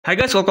Hi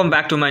guys, welcome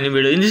back to my new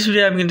video. In this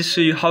video I'm going to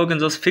show you how you can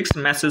just fix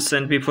message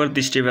sent before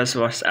this device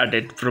was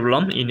added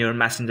problem in your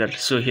messenger.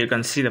 So here you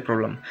can see the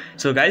problem.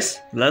 So guys,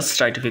 let's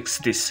try to fix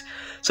this.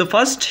 So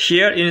first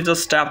here you need to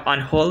tap and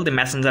hold the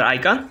messenger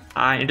icon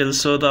and it will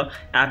show the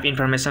app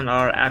information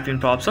or app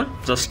info option.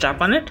 Just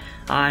tap on it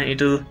and it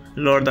will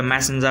load the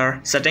messenger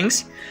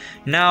settings.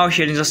 Now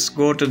here you just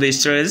go to the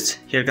storage.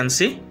 Here you can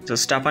see,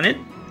 just tap on it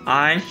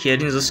and here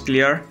you just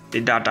clear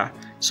the data.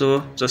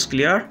 So just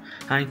clear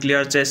and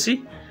clear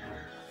chassis.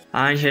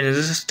 And here you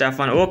just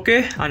tap on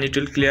OK and it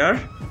will clear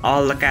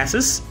all the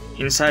caches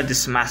inside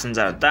this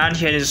messenger. Then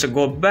here you just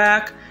go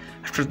back.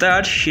 After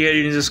that here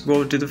you just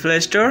go to the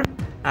Play Store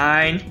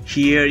and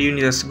here you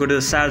just go to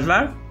the search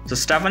bar,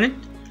 just tap on it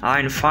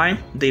and find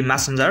the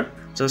messenger.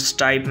 Just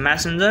type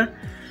messenger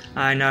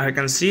and now you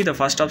can see the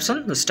first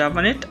option, just tap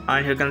on it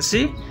and you can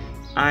see,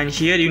 and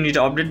here you need to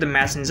update the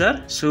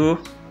messenger. So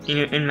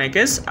in my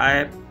case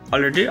I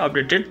already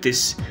updated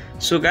this.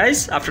 So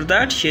guys, after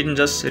that here you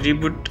just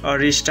reboot or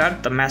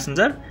restart the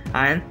messenger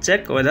and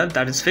check whether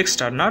that is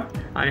fixed or not,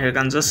 and you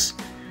can just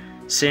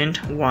send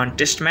one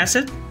test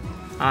message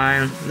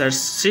and let's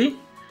see.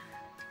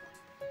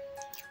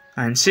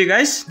 And see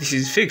guys, this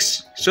is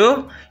fixed.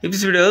 So if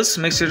this video helps,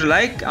 make sure to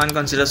like and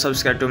consider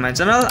subscribe to my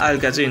channel. I'll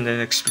catch you in the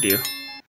next video.